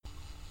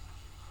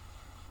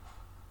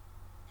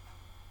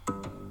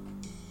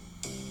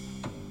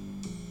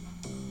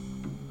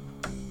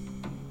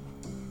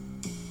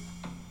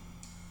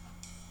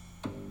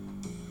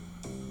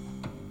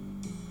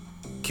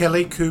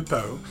Kelly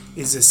Kupo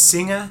is a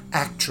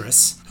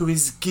singer-actress who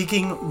is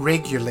gigging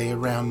regularly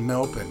around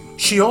Melbourne.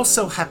 She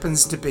also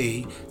happens to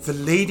be the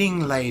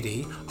leading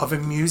lady of a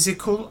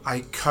musical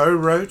I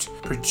co-wrote,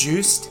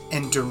 produced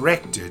and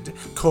directed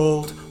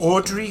called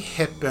Audrey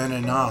Hepburn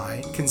and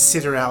I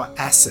Consider Our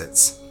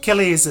Assets.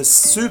 Kelly is a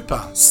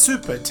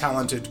super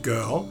talented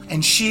girl,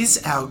 and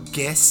she's our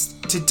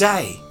guest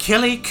today.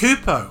 Kelly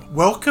Kupo,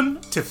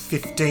 welcome to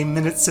 15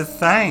 Minutes of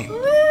Fame.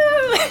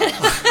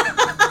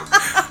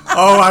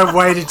 Oh, I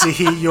waited to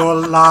hear your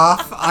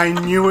laugh. I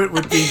knew it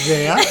would be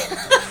there.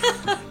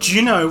 Do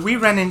you know, we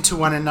ran into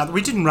one another.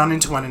 We didn't run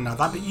into one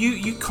another, but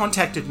you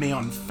contacted me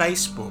on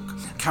Facebook.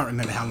 I can't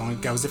remember how long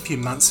ago. It was a few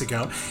months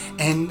ago.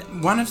 And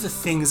one of the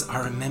things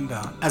I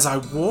remember as I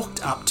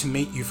walked up to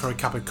meet you for a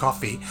cup of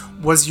coffee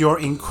was your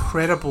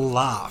incredible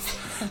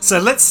laugh. So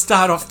let's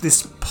start off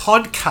this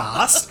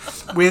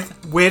podcast with,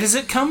 where does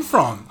it come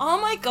from?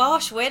 Oh my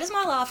gosh, where does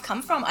my laugh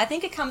come from? I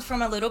think it comes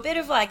from a little bit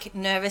of like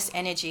nervous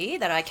energy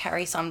that I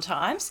carry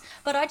sometimes,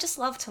 but I just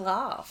love to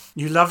laugh.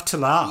 You love to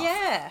laugh?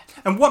 Yeah.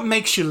 And what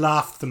makes you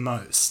laugh the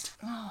most?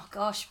 Oh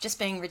gosh, just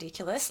being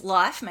ridiculous.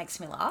 Life makes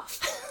me laugh.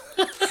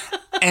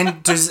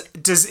 And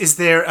is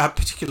there a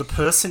particular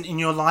person in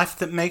your life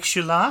that makes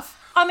you laugh?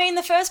 I mean,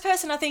 the first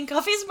person I think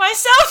of is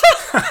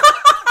myself.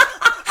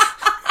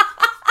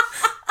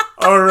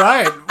 All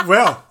right.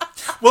 Well,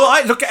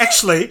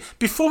 actually,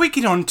 before we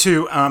get on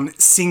to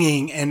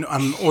singing and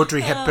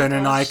Audrey Hepburn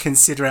and I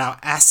Consider Our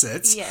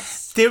Assets,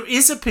 yes, there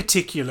is a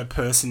particular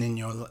person in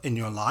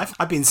your life.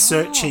 I've been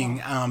searching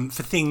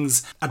for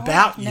things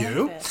about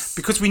you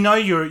because we know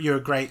you're a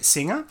great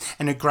singer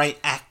and a great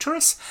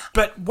actress.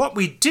 But what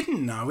we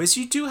didn't know is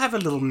you do have a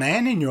little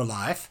man in your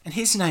life, and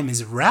his name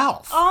is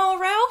Ralph. Oh,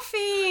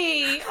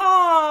 Ralphie.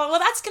 Oh, well,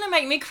 that's going to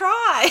make me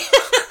cry.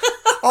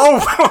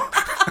 Oh.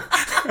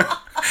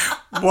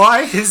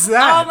 Why is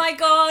that? Oh my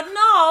God,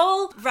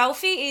 no.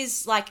 Ralphie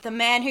is like the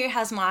man who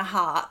has my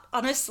heart,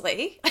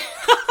 honestly.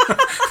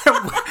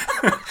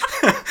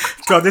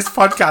 God, this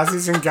podcast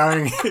isn't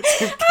going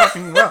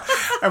well.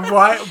 And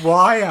why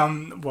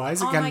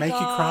is it going to make you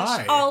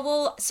cry? Oh,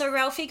 well, so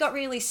Ralphie got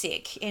really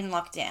sick in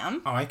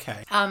lockdown. Oh,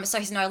 okay. So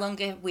he's no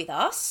longer with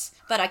us,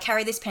 but I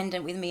carry this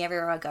pendant with me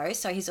everywhere I go,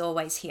 so he's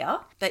always here.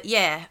 But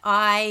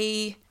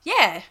he's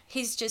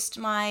just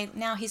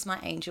he's my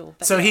angel.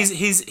 But so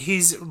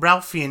he's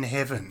Ralphie in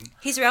heaven.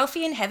 He's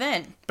Ralphie in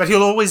heaven. But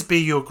he'll always be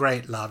your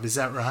great love, is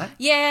that right?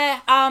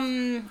 Yeah,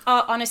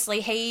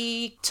 honestly,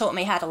 he taught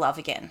me how to love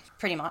again,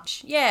 pretty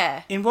much.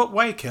 Yeah. In what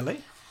way,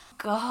 Kelly?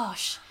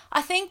 Gosh.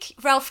 I think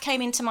Ralph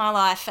came into my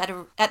life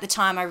at the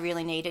time I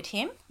really needed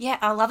him. Yeah,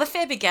 our love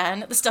affair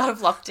began at the start of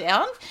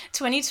lockdown,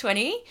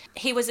 2020.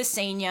 He was a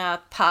senior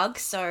pug,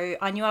 so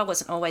I knew I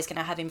wasn't always going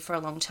to have him for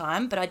a long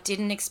time, but I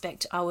didn't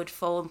expect I would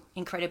fall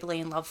incredibly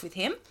in love with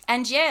him.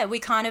 And yeah, we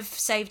kind of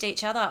saved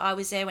each other. I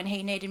was there when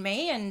he needed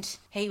me, and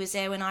he was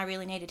there when I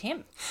really needed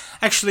him.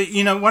 Actually,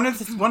 you know, one of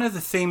the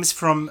themes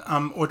from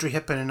Audrey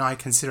Hepburn and I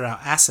Consider Our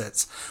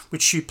Assets,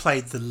 which you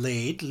played the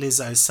lead,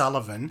 Liz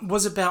O'Sullivan,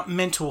 was about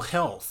mental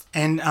health.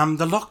 And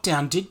the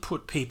lockdown did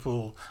put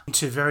people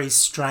into very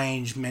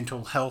strange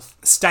mental health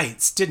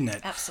states, didn't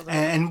it? Absolutely.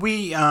 And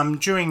we,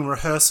 during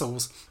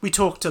rehearsals, we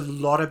talked a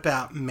lot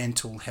about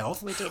mental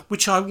health. We did.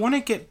 Which I want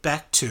to get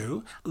back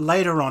to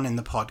later on in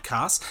the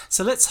podcast.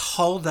 So let's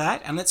hold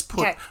that and let's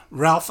put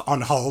Ralph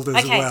on hold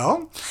as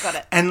well. Got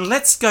it. And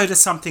let's go to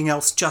something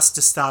else just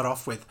to start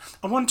off with.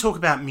 I want to talk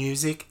about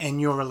music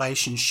and your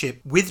relationship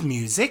with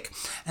music.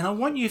 And I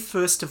want you,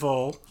 first of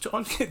all,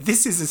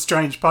 this is a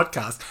strange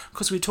podcast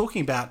because we're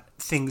talking about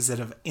things that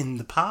are in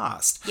the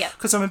past. Yeah.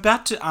 Because I'm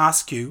about to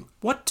ask you,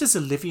 what does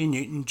Olivia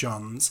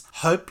Newton-John's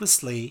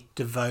Hopelessly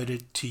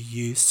Devoted to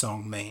You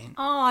song mean?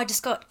 Oh, I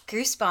just got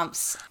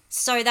goosebumps.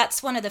 So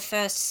that's one of the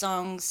first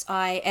songs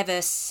I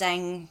ever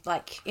sang,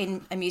 like,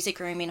 in a music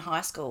room in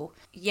high school.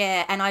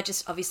 Yeah, and I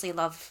just obviously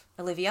love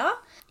Olivia.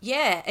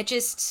 Yeah, it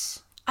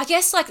just, I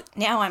guess, like,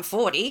 now I'm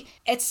 40,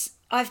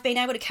 I've been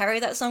able to carry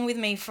that song with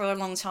me for a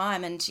long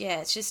time, and yeah,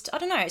 it's just, I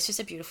don't know, it's just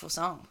a beautiful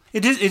song.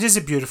 It is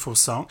a beautiful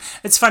song.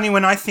 It's funny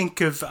when I think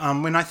of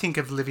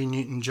Olivia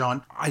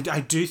Newton-John,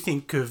 I do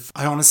think of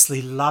I Honestly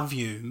Love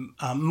You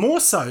more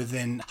so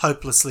than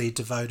Hopelessly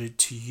Devoted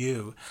to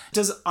You.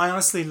 Does I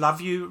Honestly Love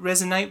You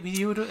resonate with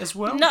you as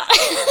well? No.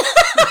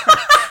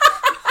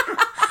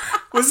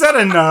 Was that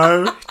a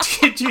no?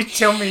 Did you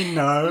tell me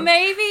no?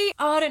 Maybe,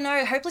 I don't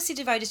know, Hopelessly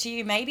Devoted to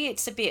You, maybe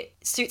it's a bit,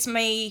 suits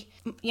me,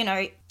 you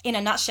know, in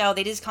a nutshell,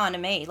 that is kind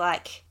of me.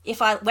 Like,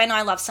 when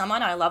I love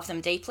someone, I love them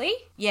deeply.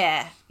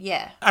 Yeah.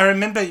 I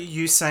remember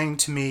you saying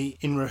to me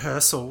in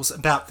rehearsals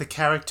about the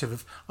character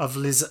of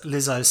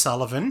Liz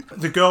O'Sullivan,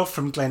 the girl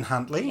from Glen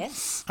Huntly.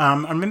 Yes. I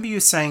remember you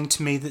saying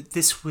to me that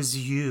this was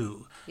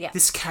you. Yeah.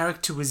 This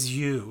character was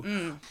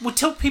you. Well,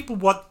 tell people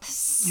what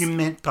you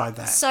meant by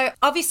that. So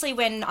obviously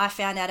when I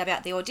found out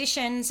about the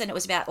auditions and it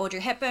was about Audrey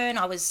Hepburn,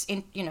 I was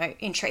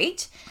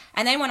intrigued.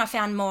 And then when I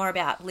found more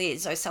about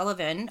Liz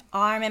O'Sullivan,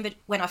 I remember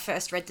when I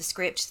first read the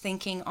script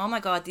thinking, oh my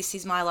God, this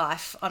is my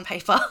life on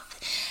paper.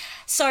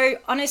 So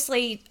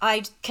honestly,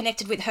 I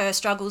connected with her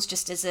struggles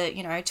just as a,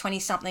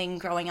 20-something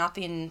growing up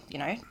in,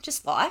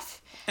 just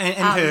life. And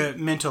her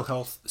mental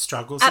health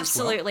struggles as well.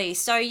 Absolutely.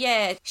 So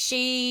yeah,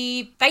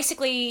 she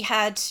basically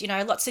had,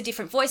 lots of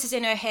different voices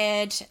in her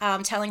head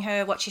telling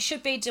her what she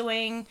should be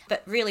doing,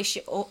 but really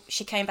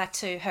she came back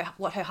to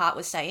what her heart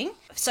was saying.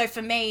 So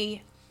for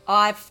me,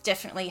 I've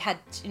definitely had,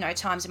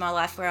 times in my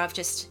life where I've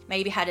just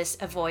maybe had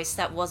a voice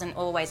that wasn't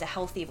always a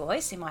healthy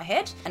voice in my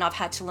head, and I've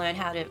had to learn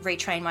how to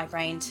retrain my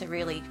brain to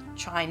really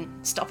try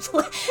and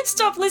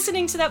stop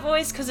listening to that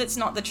voice because it's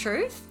not the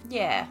truth.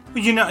 Yeah.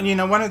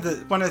 Well, one of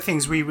the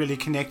things we really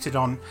connected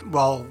on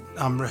while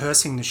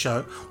rehearsing the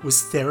show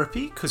was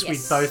therapy, because we'd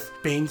both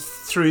been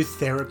through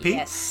therapy.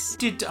 Yes.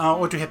 Did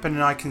Audrey Hepburn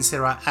and I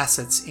consider our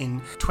assets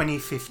in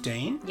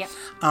 2015? Yep.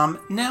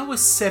 Now we're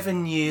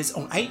 7 years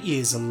or 8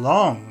 years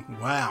along.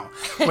 Wow.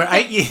 We're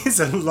 8 years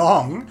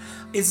along.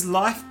 Is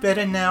life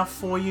better now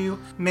for you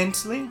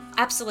mentally?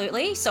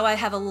 Absolutely. So I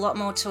have a lot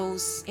more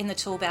tools in the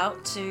tool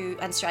belt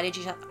and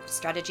strategies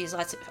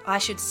I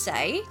should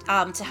say,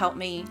 to help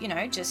me,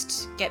 just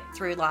get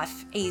through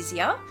life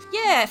easier.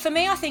 Yeah, for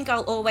me, I think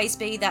I'll always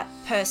be that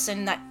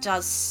person that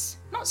does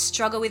not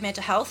struggle with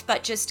mental health,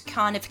 but just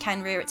kind of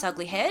can rear its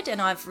ugly head.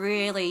 And I've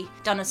really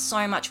done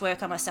so much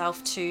work on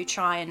myself to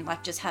try and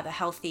just have a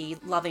healthy,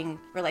 loving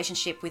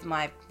relationship with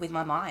my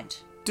mind.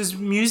 Does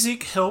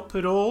music help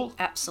at all?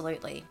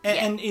 Absolutely.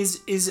 And is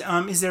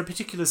there a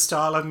particular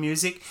style of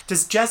music?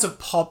 Does jazz or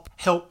pop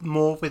help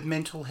more with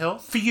mental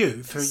health for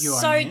you?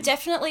 So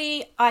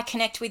definitely, I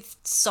connect with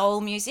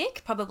soul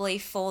music, probably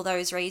for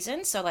those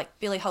reasons. So like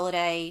Billie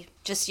Holiday,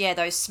 just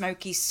those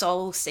smoky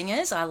soul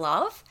singers I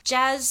love.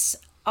 Jazz,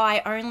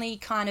 I only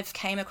kind of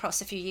came across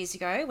a few years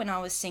ago when I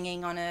was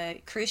singing on a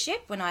cruise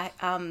ship, when I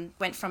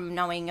went from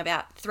knowing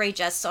about 3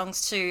 jazz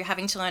songs to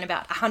having to learn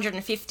about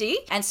 150.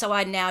 And so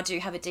I now do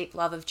have a deep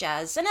love of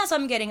jazz. And as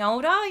I'm getting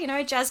older,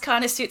 jazz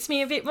kind of suits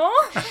me a bit more.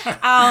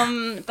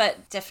 But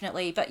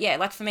definitely,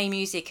 for me,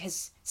 music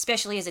has,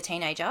 especially as a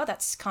teenager,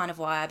 that's kind of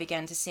why I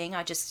began to sing.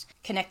 I just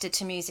connected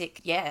to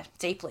music,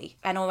 deeply.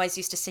 And always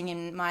used to sing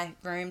in my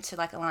room to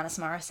Alanis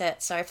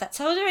Morissette. So if that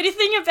tells you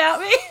anything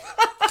about me.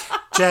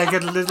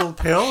 Jagged Little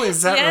Pill,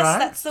 is that right? Yes,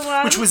 that's the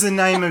one. Which was the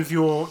name of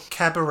your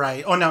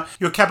cabaret. Oh no,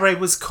 your cabaret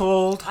was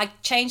called? I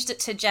changed it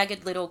to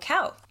Jagged Little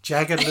Cow.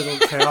 Jagged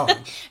Little Cow.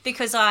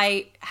 Because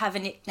I have a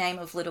nickname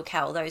of Little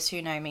Cow. Those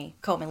who know me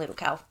call me Little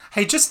Cow.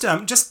 Hey, just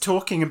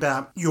talking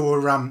about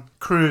your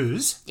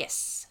cruise.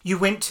 Yes. You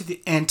went to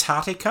the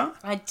Antarctica.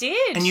 I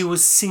did. And you were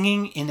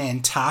singing in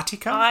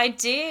Antarctica. I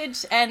did,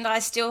 and I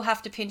still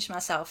have to pinch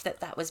myself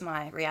that was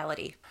my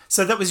reality.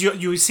 So that was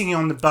you were singing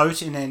on the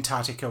boat in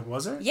Antarctica,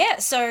 was it? Yeah,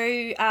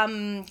 so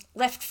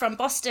left from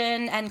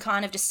Boston and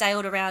kind of just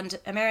sailed around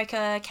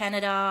America,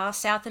 Canada,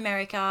 South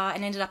America,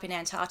 and ended up in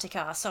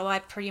Antarctica. So I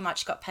pretty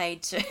much got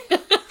paid to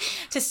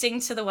to sing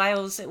to the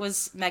whales. It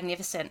was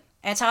magnificent.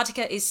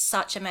 Antarctica is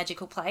such a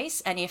magical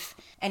place, and if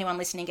anyone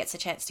listening gets a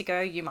chance to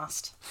go, you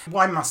must.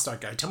 Why must I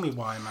go? Tell me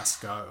why I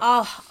must go.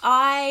 Oh,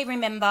 I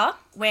remember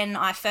when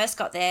I first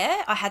got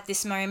there, I had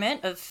this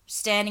moment of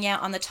standing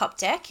out on the top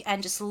deck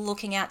and just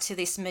looking out to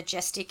this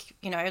majestic,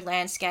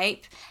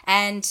 landscape,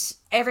 and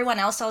everyone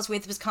else I was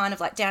with was kind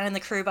of down in the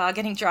crew bar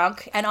getting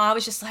drunk, and I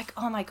was just like,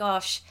 oh my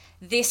gosh,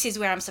 this is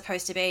where I'm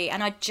supposed to be.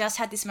 And I just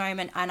had this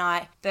moment and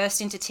I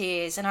burst into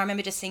tears, and I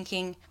remember just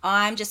thinking,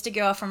 I'm just a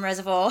girl from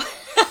Reservoir.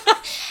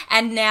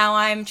 And now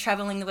I'm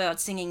traveling the world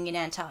singing in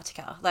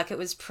Antarctica. It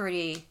was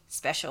pretty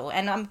special.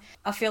 And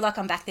I feel like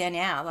I'm back there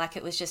now.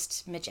 It was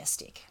just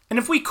majestic. And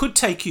if we could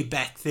take you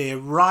back there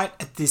right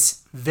at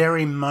this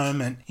very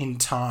moment in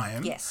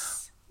time.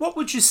 Yes. What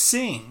would you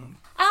sing?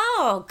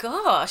 Oh,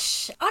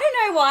 gosh. I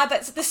don't know why,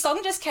 but the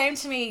song just came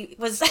to me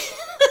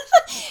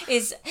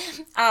is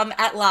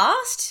At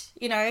Last,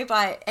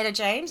 by Etta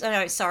James. Oh,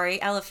 no,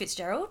 sorry, Ella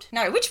Fitzgerald.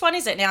 No, which one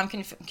is it? Now I'm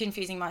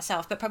confusing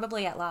myself, but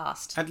probably At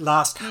Last. At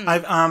Last.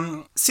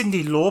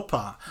 Cyndi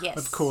Lauper, yes,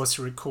 of course,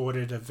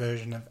 recorded a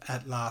version of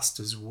At Last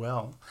as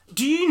well.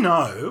 Do you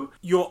know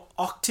your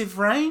octave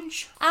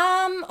range?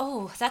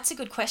 Oh, that's a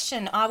good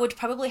question. I would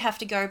probably have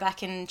to go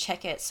back and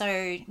check it.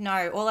 So,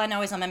 no, all I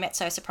know is I'm a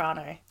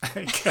mezzo-soprano.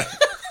 Okay.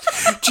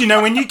 Do you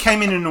know, when you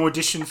came in and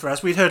auditioned for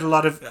us, we'd heard a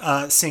lot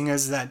of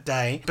singers that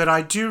day, but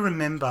I do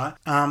remember,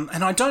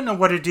 and I don't know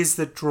what it is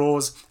that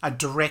draws a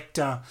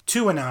director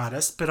to an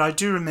artist, but I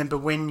do remember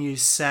when you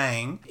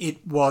sang,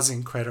 it was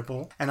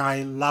incredible, and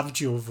I loved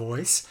your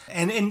voice.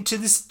 And to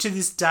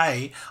this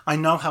day, I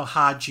know how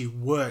hard you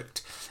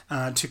worked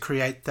to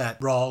create that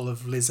role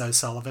of Liz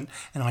O'Sullivan,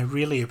 and I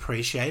really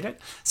appreciate it.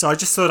 So I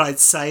just thought I'd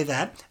say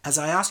that as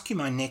I ask you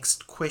my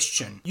next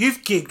question.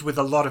 You've gigged with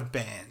a lot of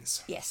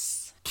bands. Yes.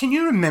 Can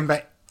you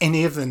remember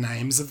any of the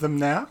names of them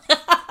now?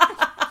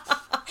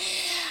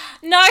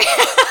 No.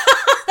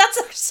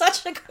 That's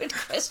such a good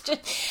question.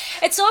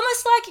 It's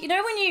almost like,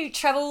 when you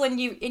travel and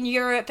you in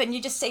Europe and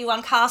you just see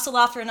one castle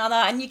after another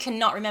and you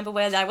cannot remember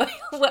where they were,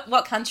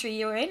 what country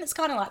you were in. It's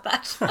kind of like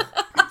that.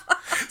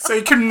 So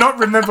you cannot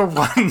remember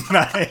one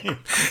name.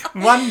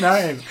 One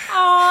name.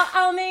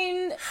 I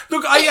mean,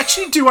 Look, I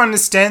actually do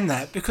understand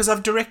that because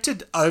I've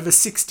directed over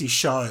 60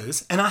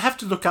 shows and I have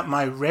to look up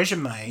my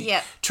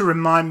resume to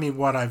remind me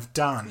what I've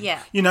done.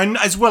 Yeah. You know,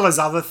 as well as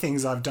other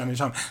things I've done in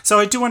time. So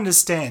I do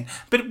understand.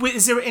 But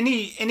is there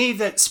any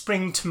that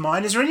spring to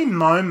mind? Is there any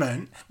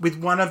moment with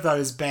one of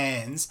those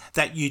bands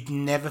that you'd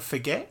never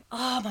forget?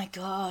 Oh my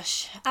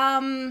gosh.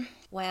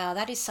 Wow,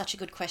 that is such a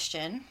good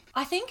question.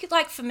 I think,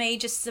 like, for me,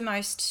 just the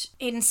most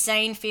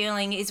insane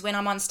feeling is when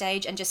I'm on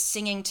stage and just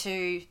singing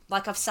to,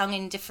 like, I've sung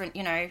in different,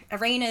 you know,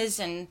 arenas,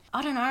 and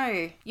I don't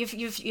know.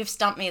 You've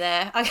stumped me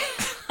there.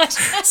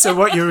 So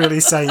what you're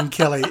really saying,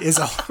 Kelly, is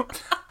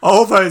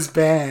all those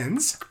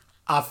bands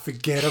are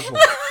forgettable.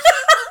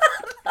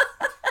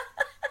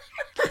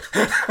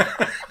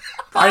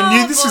 I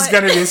knew this was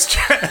going to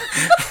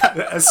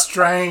be a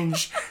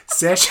strange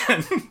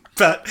session,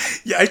 but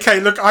yeah, okay.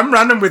 Look, I'm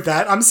running with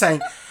that. I'm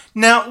saying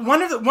now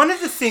one of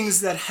the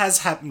things that has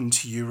happened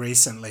to you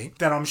recently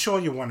that I'm sure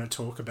you want to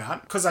talk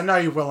about, because I know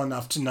you well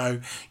enough to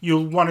know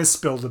you'll want to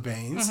spill the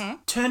beans.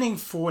 Turning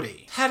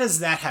 40. How does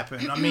that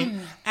happen? I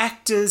mean,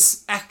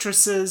 actors,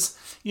 actresses,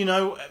 you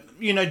know,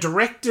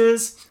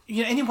 directors,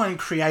 anyone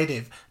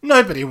creative.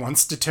 Nobody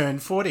wants to turn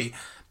 40.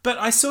 But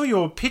I saw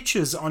your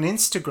pictures on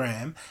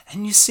Instagram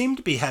and you seem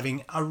to be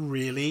having a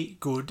really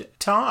good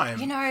time.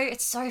 You know,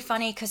 it's so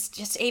funny because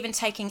just even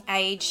taking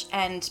age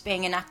and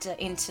being an actor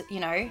into, you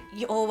know,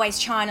 you're always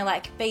trying to,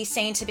 like, be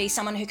seen to be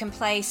someone who can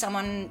play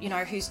someone, you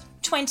know, who's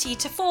 20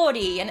 to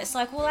 40. And it's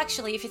like, well,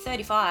 actually, if you're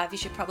 35, you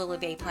should probably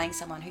be playing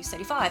someone who's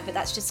 35. But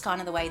that's just kind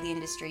of the way the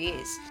industry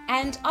is.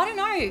 And I don't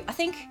know, I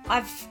think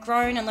I've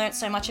grown and learnt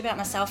so much about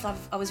myself.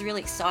 I was really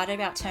excited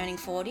about turning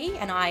 40,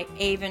 and I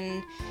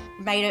even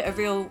made it a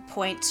real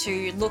point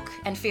to look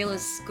and feel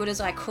as good as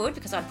I could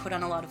because I'd put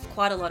on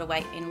quite a lot of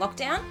weight in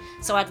lockdown.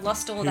 So I'd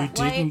lost all that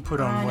weight. You didn't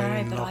put on weight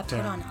in lockdown. I put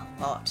on a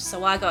lot.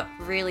 So I got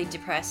really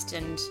depressed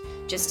and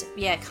just,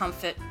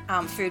 comfort.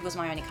 Food was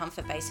my only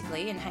comfort,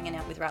 basically, and hanging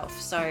out with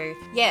Ralph. So,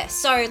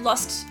 so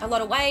lost a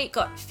lot of weight,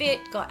 got fit,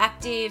 got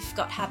active,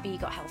 got happy,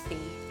 got healthy.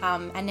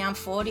 And now I'm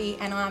 40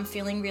 and I'm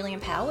feeling really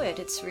empowered.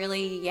 It's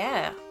really,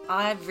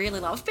 I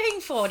really love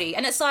being 40.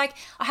 And it's like,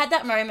 I had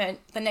that moment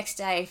the next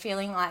day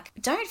feeling like,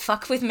 don't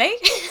fuck with me.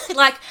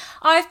 Like,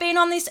 I've been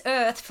on this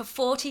earth for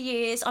 40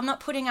 years. I'm not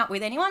putting up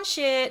with anyone's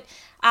shit.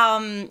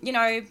 You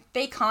know,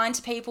 be kind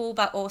to people,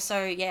 but also,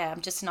 I'm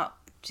just not,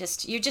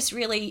 you're just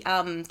really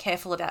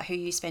careful about who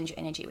you spend your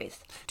energy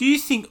with. Do you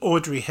think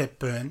Audrey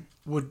Hepburn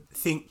would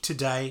think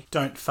today,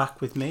 don't fuck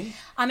with me?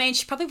 I mean,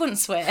 she probably wouldn't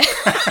swear.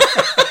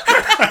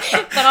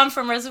 But I'm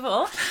from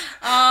Reservoir.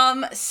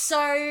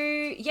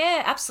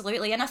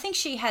 Absolutely. And I think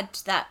she had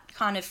that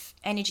kind of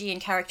energy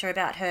and character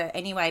about her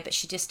anyway, but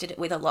she just did it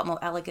with a lot more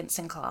elegance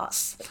and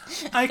class.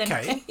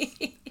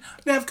 Okay.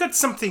 Now, I've got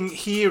something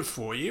here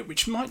for you,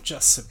 which might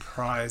just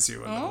surprise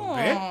you a little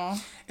bit.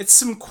 It's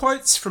some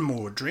quotes from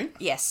Audrey.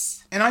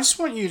 Yes. And I just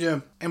want you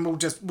to, and we'll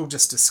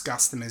just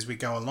discuss them as we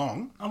go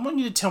along. I want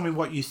you to tell me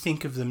what you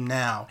think of them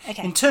now.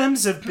 Okay. In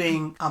terms of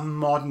being a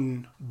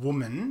modern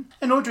woman,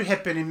 and Audrey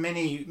Hepburn in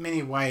many,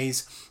 many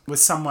ways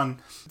was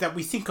someone that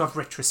we think of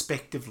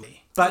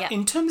retrospectively. But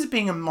in terms of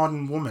being a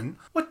modern woman,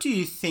 what do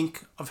you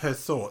think of her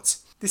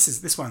thoughts?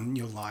 This one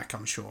you'll like,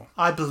 I'm sure.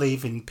 I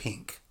believe in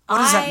pink. What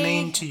does that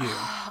mean to you?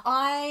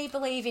 I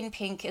believe in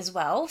pink as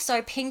well.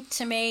 So pink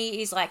to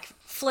me is like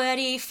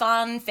flirty,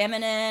 fun,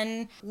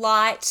 feminine,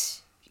 light.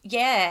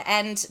 Yeah,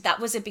 and that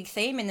was a big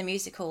theme in the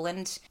musical.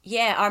 And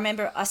I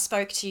remember I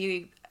spoke to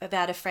you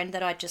about a friend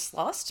that I just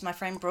lost, my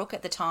friend Brooke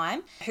at the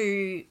time,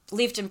 who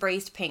lived and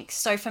breathed pink.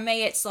 So for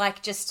me, it's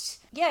like just,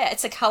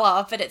 it's a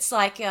colour, but it's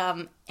like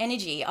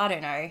energy, I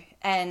don't know.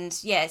 And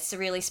it's a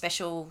really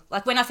special,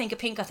 like when I think of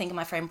pink, I think of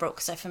my friend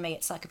Brooke. So for me,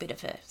 it's like a bit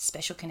of a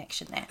special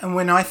connection there. And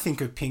when I think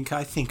of pink,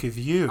 I think of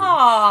you.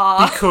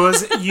 Aww.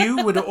 Because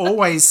you would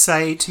always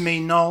say to me,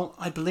 Noel,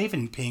 I believe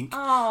in pink,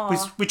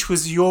 which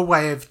was your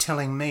way of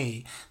telling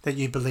me that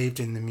you believed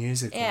in the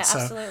musical. Yeah,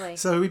 absolutely.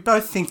 So we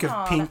both think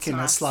of pink in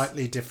a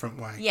slightly different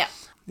way. Yeah.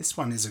 This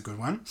one is a good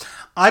one.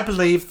 I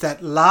believe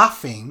that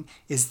laughing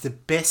is the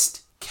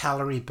best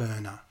calorie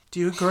burner. Do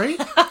you agree?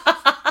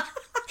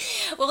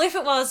 Well, if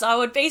it was, I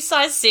would be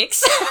size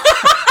 6.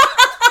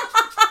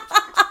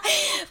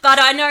 But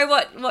I know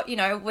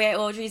what where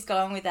Audrey's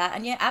going with that.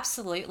 And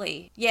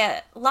absolutely.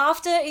 Yeah,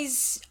 laughter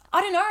is,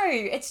 I don't know,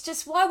 it's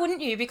just, why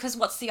wouldn't you? Because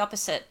what's the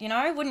opposite,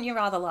 Wouldn't you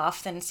rather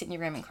laugh than sit in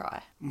your room and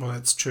cry? Well,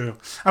 that's true.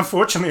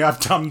 Unfortunately, I've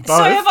done both.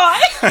 So have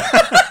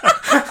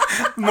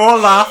I. More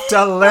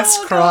laughter,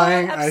 less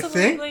crying, God, I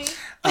think.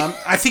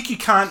 I think you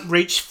can't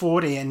reach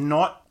 40 and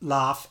not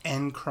laugh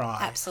and cry.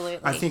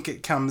 Absolutely. I think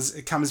it comes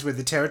with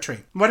the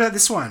territory. What about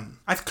this one?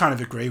 I kind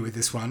of agree with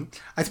this one.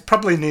 I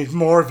probably need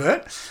more of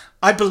it.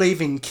 I believe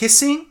in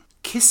kissing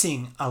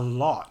a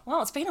lot.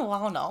 Well, it's been a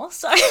while, Noel.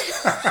 So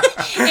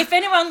if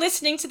anyone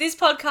listening to this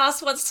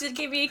podcast wants to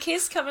give me a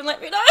kiss, come and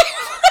let me know.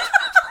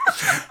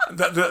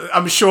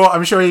 I'm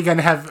sure you're going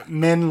to have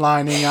men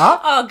lining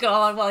up. Oh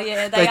God, well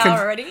they are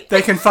already.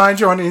 They can find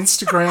you on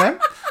Instagram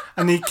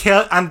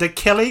under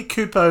Kelly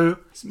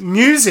Kupo's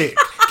music.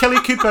 Kelly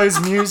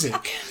Kupo's music.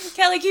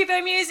 Kelly Kubo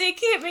Music,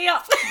 hit me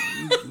up.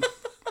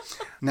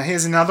 Now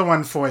here's another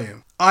one for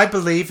you. I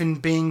believe in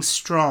being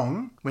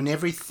strong when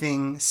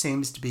everything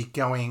seems to be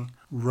going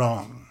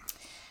wrong.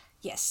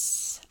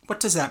 Yes.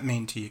 What does that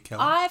mean to you,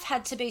 Kelly? I've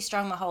had to be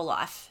strong my whole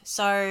life.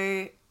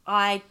 So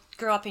I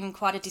grew up in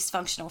quite a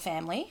dysfunctional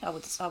family, I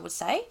would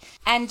say.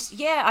 And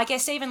yeah, I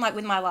guess even like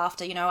with my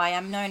laughter, you know, I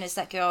am known as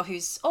that girl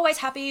who's always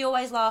happy,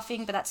 always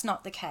laughing, but that's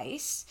not the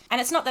case.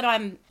 And it's not that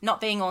I'm not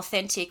being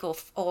authentic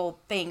or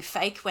being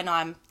fake when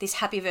I'm this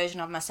happy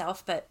version of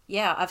myself, but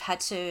yeah, I've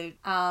had to,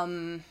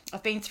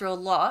 I've been through a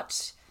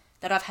lot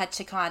that I've had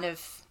to kind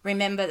of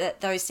remember that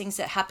those things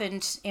that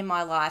happened in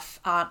my life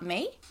aren't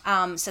me.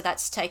 So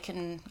that's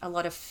taken a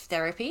lot of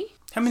therapy.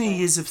 How many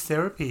years of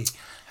therapy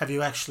have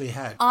you actually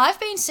had? I've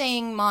been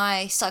seeing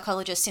my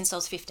psychologist since I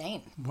was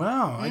 15.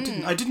 Wow, I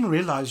didn't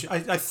realise.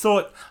 I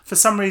thought for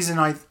some reason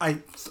I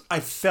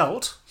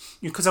felt,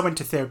 because I went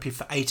to therapy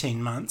for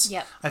 18 months.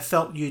 Yep. I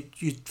felt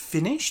you'd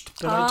finished,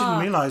 but I didn't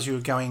realise you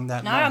were going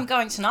that long. No, I'm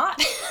going tonight.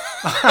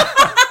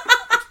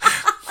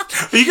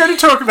 Are you going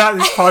to talk about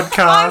this podcast?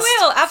 I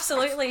will,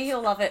 absolutely.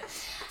 He'll love it.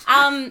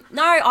 No,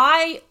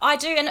 I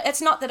do, and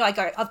it's not that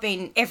I've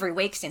been every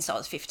week since I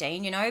was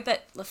 15, you know,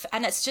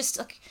 and it's just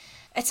like,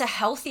 it's a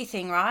healthy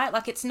thing, right?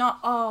 Like, it's not,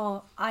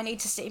 oh, I need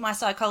to see my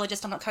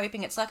psychologist, I'm not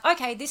coping. It's like,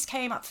 okay, this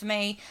came up for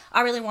me.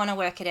 I really want to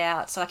work it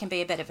out so I can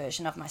be a better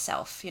version of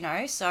myself, you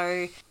know?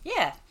 So,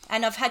 yeah.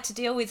 And I've had to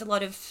deal with a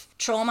lot of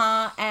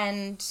trauma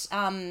and,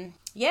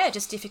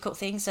 just difficult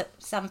things that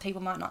some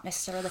people might not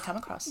necessarily come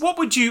across. What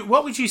would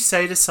you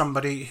say to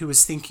somebody who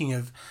was thinking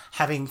of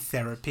having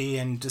therapy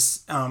and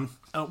just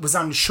was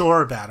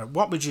unsure about it?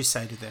 What would you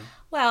say to them?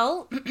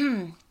 Well,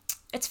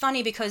 it's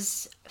funny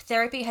because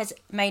therapy has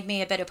made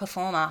me a better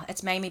performer.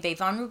 It's made me be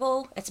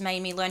vulnerable. It's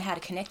made me learn how to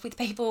connect with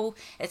people.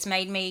 It's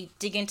made me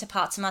dig into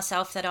parts of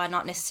myself that I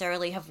not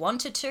necessarily have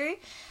wanted to.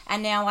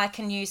 And now I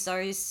can use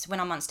those when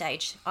I'm on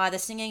stage, either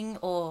singing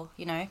or,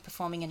 you know,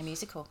 performing in a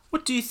musical.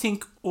 What do you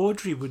think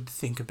Audrey would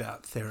think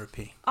about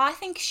therapy? I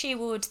think she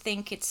would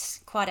think it's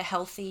quite a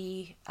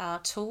healthy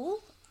tool,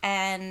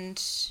 and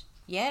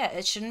yeah,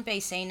 it shouldn't be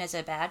seen as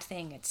a bad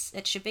thing.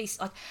 It should be,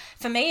 like,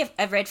 for me,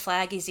 a red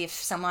flag is if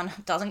someone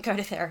doesn't go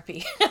to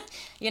therapy.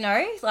 You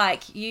know,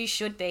 like, you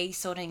should be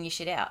sorting your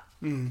shit out.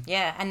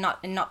 Yeah, and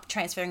not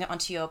transferring it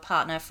onto your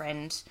partner,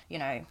 friend, you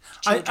know,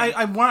 children.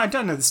 I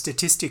don't know the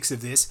statistics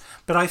of this,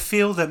 but I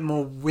feel that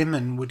more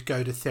women would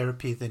go to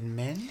therapy than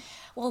men.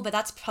 Well, but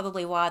that's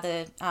probably why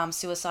the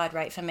suicide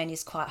rate for men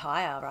is quite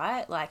higher,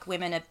 right? Like,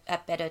 women are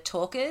better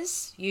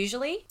talkers,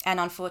 usually. And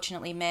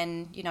unfortunately,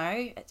 men, you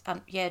know,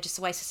 just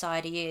the way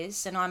society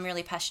is. And I'm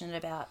really passionate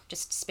about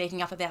just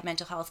speaking up about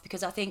mental health,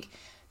 because I think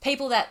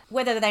people that,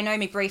 whether they know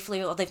me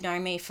briefly or they've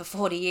known me for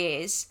 40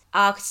 years,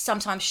 are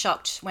sometimes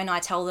shocked when I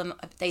tell them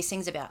these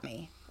things about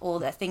me, or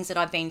the things that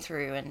I've been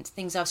through and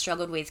things I've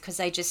struggled with, because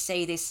they just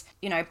see this,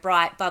 you know,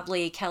 bright,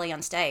 bubbly Kelly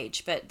on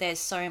stage. But there's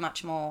so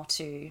much more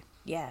to,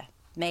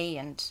 me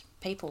and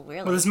people,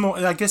 really. Well, there's more.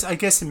 I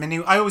guess in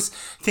many. I always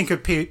think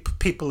of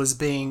people as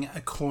being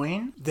a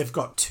coin. They've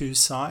got two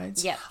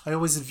sides. Yep. I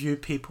always view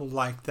people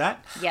like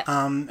that. Yep.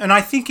 And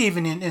I think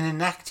even in an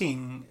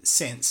acting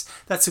sense,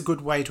 that's a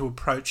good way to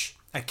approach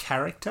a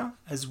character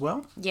as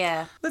well.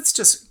 Yeah. Let's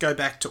just go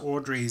back to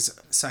Audrey's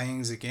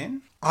sayings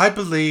again. I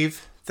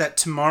believe that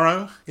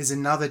tomorrow is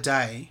another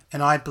day,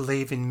 and I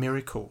believe in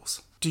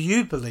miracles. Do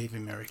you believe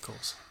in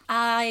miracles?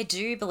 I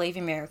do believe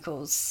in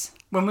miracles.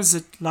 When was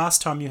the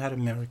last time you had a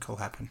miracle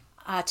happen?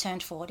 I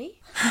turned 40.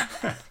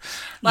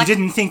 You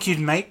didn't think you'd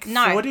make 40?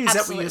 No, Is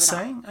that what you're not.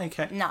 saying?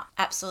 Okay. No,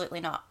 absolutely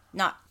not.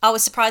 No. I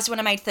was surprised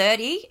when I made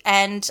 30,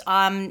 and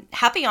I'm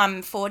happy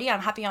I'm 40. I'm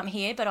happy I'm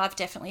here, but I've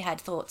definitely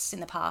had thoughts in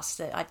the past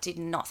that I did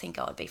not think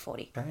I would be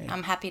 40. Okay.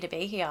 I'm happy to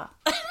be here.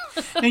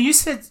 Now, you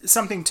said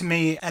something to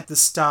me at the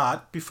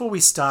start. Before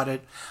we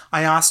started,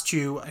 I asked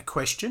you a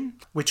question,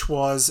 which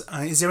was,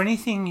 is there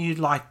anything you'd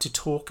like to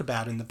talk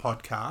about in the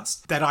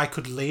podcast that I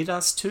could lead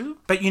us to?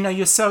 But, you know,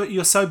 you're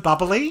so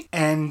bubbly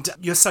and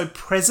you're so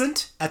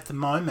present at the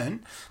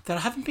moment that I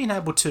haven't been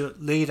able to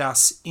lead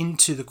us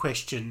into the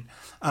question,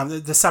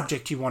 the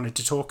subject you wanted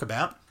to talk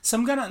about. So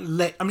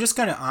I'm just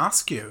going to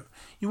ask you.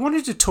 You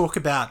wanted to talk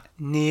about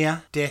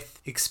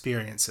near-death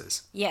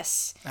experiences.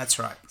 Yes. That's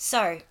right.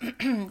 So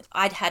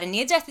I'd had a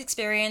near-death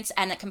experience,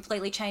 and it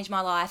completely changed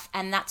my life,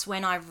 and that's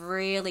when I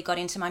really got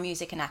into my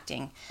music and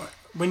acting.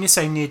 When you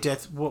say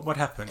near-death, what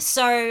happened?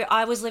 So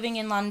I was living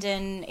in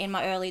London in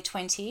my early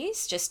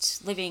 20s,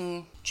 just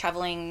living,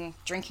 travelling,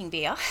 drinking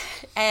beer,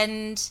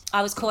 and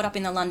I was caught up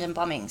in the London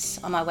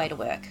bombings on my way to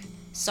work.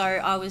 So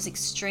I was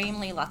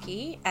extremely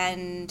lucky,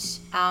 and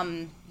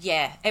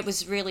it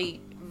was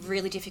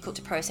really difficult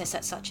to process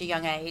at such a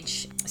young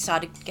age.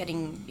 Started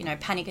getting, you know,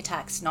 panic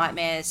attacks,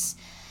 nightmares,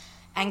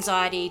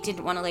 anxiety,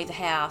 didn't want to leave the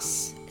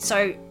house.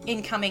 So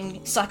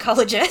incoming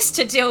psychologist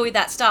to deal with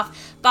that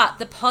stuff. But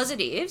the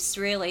positives,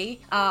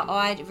 really,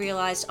 I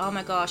realised, oh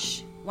my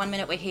gosh, one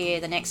minute we're here,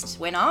 the next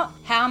we're not.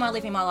 How am I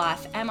living my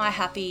life? Am I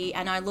happy?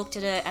 And I looked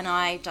at it and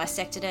I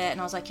dissected it, and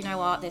I was like, you know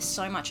what, there's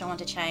so much I want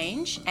to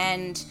change.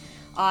 And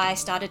I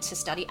started to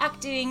study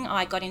acting.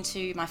 I got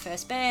into my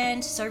first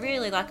band. So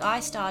really, like, I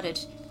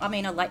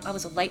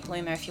was a late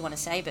bloomer, if you want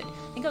to say, but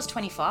I think I was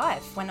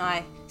 25 when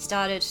I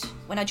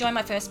joined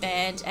my first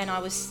band, and I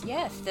was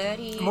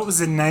 30. What was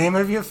the name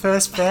of your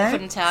first band?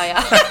 Couldn't tell you.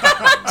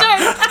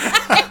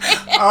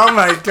 Oh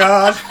my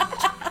God.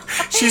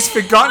 She's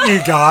forgotten,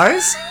 you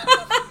guys.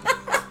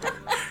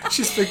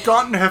 She's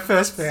forgotten her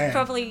first band.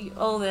 Probably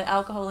all the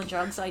alcohol and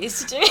drugs I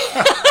used to do.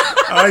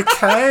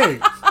 Okay.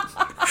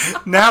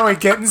 Now we're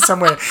getting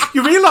somewhere.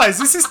 You realise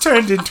this has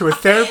turned into a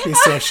therapy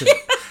session.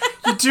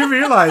 You do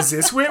realise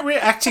this. We're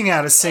acting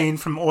out a scene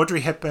from Audrey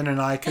Hepburn and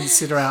I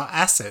Consider Our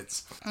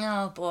Assets.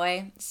 Oh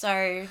boy.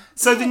 So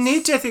the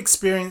near-death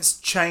experience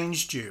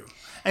changed you.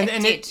 And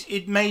did.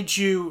 it made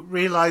you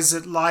realise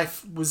that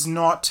life was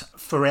not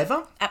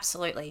forever?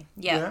 Absolutely.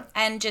 Yeah.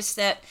 And just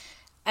that,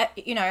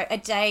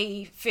 a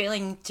day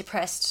feeling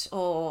depressed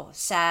or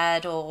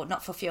sad or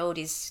not fulfilled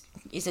is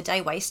a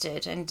day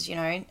wasted.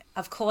 And,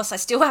 of course I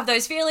still have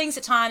those feelings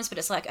at times, but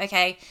it's like,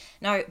 okay,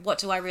 no, what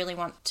do I really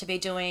want to be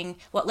doing?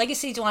 What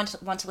legacy do I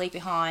want to leave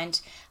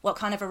behind? What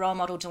kind of a role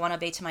model do I want to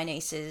be to my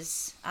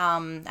nieces?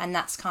 And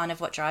that's kind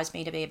of what drives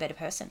me to be a better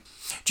person.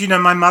 Do you know,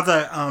 my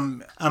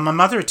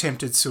mother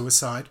attempted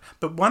suicide,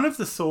 but one of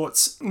the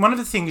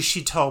things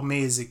she told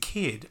me as a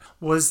kid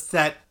was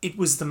that it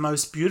was the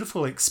most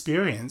beautiful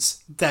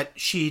experience that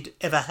she'd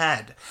ever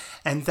had,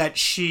 and that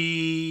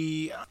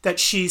she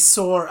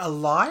saw a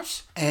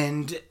light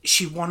and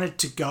she wanted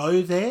to go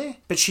there,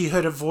 but she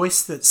heard a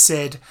voice that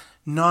said,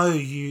 no,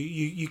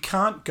 you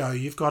can't go.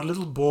 You've got a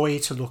little boy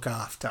to look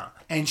after.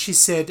 And she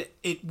said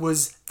it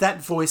was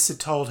that voice that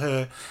told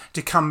her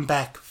to come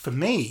back for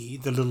me,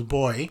 the little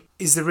boy,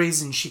 is the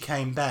reason she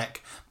came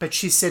back. But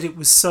she said it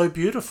was so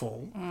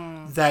beautiful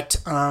that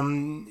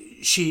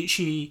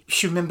she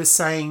remembers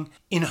saying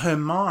in her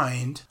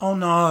mind, oh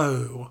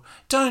no,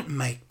 don't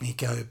make me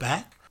go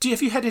back.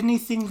 Have you had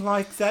anything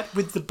like that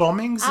with the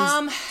bombings?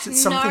 Is it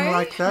something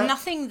like that?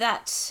 Nothing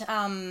that...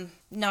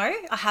 no,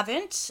 I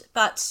haven't.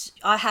 But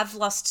I have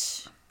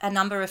lost a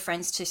number of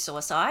friends to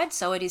suicide.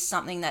 So it is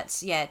something that's,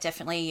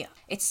 definitely...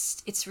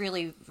 It's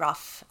really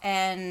rough.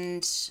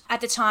 And at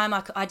the time,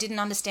 I didn't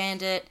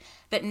understand it.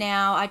 But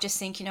now I just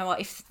think, you know what,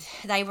 if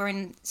they were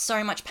in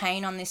so much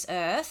pain on this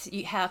earth,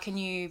 how can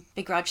you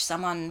begrudge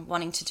someone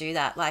wanting to do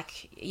that?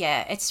 Like,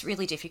 it's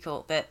really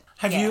difficult, but...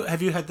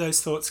 Have you had those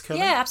thoughts, Kelly?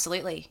 Yeah,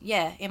 absolutely.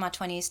 Yeah, in my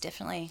 20s,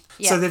 definitely.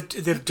 Yeah. So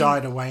they've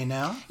died away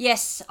now?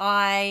 Yes,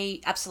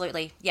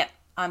 absolutely. Yep.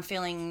 I'm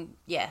feeling,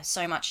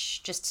 so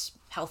much just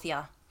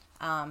healthier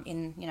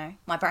in,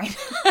 my brain.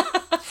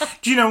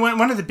 Do you know,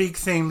 one of the big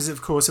themes,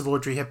 of course, of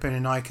Audrey Hepburn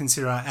and I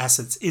Consider Our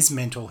Assets is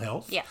mental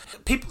health. Yeah.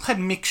 People had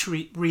mixed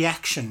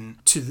reaction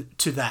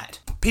to that.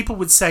 People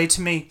would say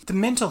to me, the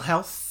mental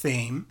health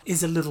theme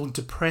is a little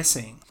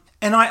depressing.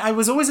 And I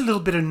was always a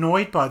little bit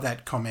annoyed by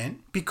that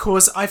comment,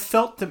 because I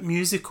felt that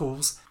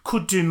musicals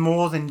could do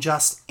more than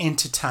just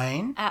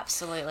entertain.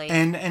 Absolutely.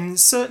 And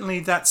certainly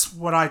that's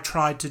what I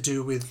tried to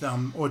do with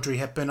Audrey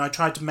Hepburn. I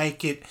tried to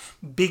make it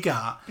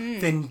bigger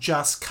than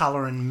just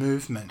colour and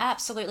movement.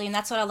 Absolutely, and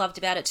that's what I loved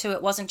about it too.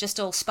 It wasn't just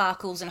all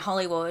sparkles and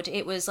Hollywood.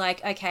 It was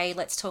like, okay,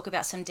 let's talk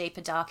about some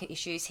deeper, darker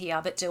issues here,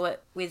 but do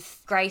it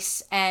with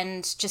grace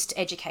and just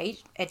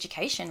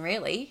education,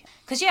 really.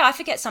 Because, I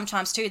forget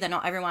sometimes too that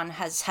not everyone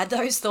has had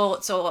those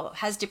thoughts or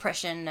has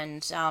depression,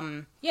 and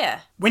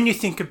When you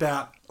think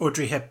about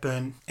Audrey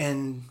Hepburn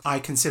and I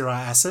Consider Our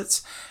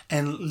Assets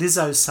and Liz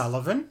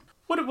O'Sullivan,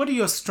 what are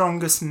your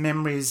strongest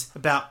memories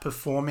about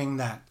performing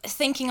that?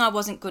 Thinking I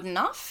wasn't good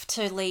enough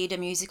to lead a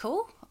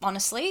musical,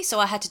 honestly. So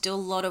I had to do a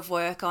lot of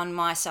work on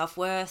my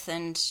self-worth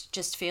and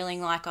just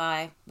feeling like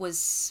I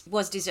was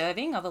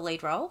deserving of a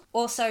lead role.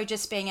 Also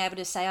just being able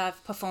to say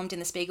I've performed in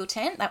the Spiegel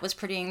tent. That was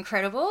pretty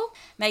incredible.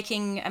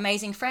 Making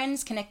amazing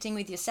friends, connecting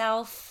with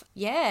yourself.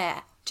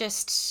 Yeah,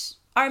 just...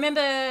 I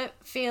remember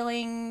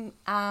feeling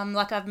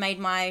like I've made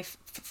my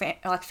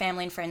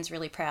family and friends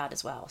really proud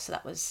as well. So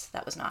that was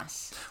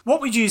nice. What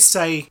would you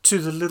say to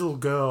the little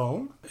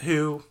girl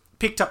who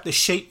picked up the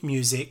sheet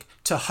music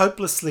to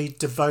Hopelessly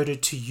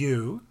Devoted to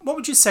You? What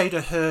would you say to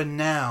her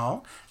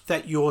now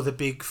that you're the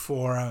big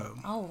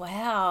 4-0? Oh,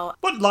 wow.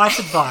 What life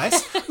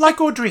advice,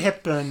 like Audrey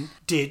Hepburn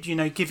did,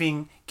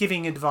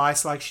 giving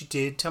advice like she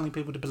did, telling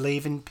people to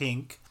believe in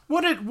pink.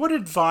 What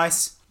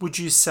advice would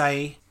you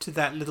say to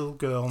that little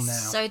girl now?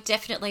 So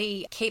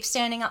definitely keep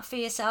standing up for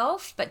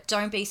yourself, but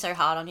don't be so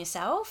hard on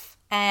yourself,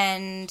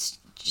 and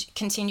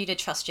continue to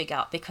trust your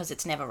gut, because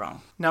it's never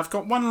wrong. Now, I've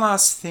got one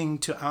last thing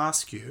to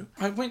ask you.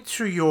 I went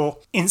through your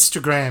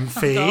Instagram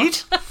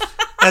feed,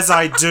 as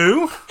I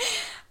do,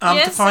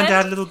 to find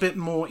out a little bit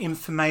more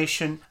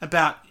information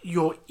about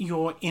your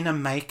inner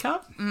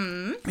makeup,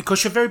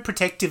 because you're very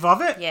protective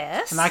of it.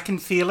 Yes. And I can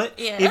feel it,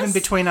 yes. Even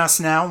between us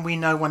now, and we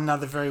know one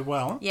another very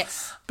well.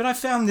 Yes. But I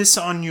found this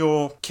on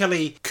your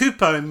Kelly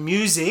Kupo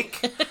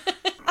Music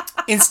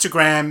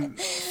Instagram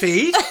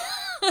feed.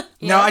 Yes.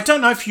 Now, I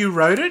don't know if you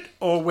wrote it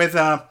or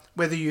whether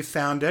you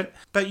found it,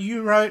 but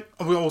you wrote,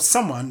 or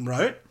someone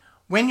wrote,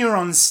 When you're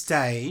on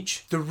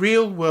stage, the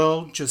real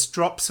world just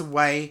drops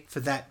away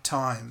for that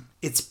time.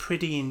 It's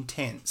pretty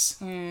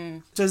intense.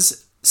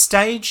 Does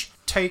stage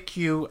take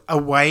you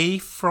away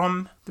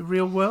from the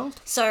real world?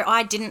 So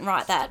I didn't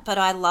write that, but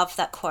I love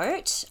that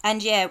quote.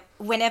 And yeah,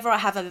 whenever I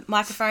have a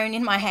microphone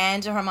in my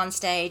hand or I'm on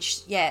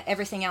stage, yeah,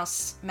 everything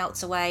else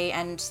melts away,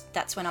 and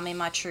that's when I'm in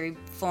my true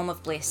form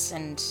of bliss,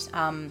 and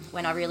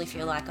when I really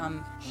feel like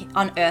I'm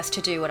on earth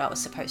to do what I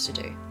was supposed to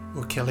do.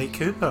 Well, Kelly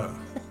Cooper,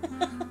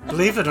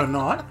 believe it or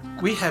not,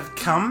 we have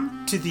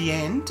come to the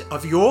end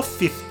of your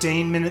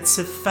 15 minutes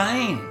of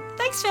fame.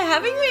 Thanks for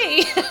having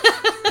me.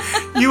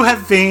 You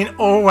have been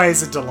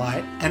always a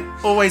delight and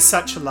always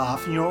such a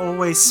laugh, and you're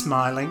always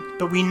smiling.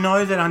 But we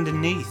know that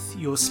underneath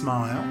your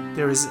smile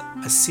there is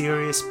a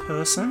serious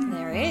person.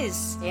 There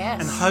is, yes.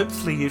 And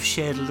hopefully you've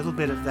shared a little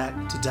bit of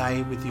that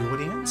today with the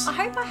audience. I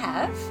hope I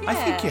have. I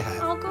Yeah. think you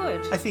have. Oh,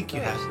 good. I think you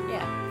Good. have.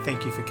 Yeah.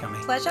 Thank you for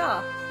coming.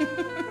 Pleasure.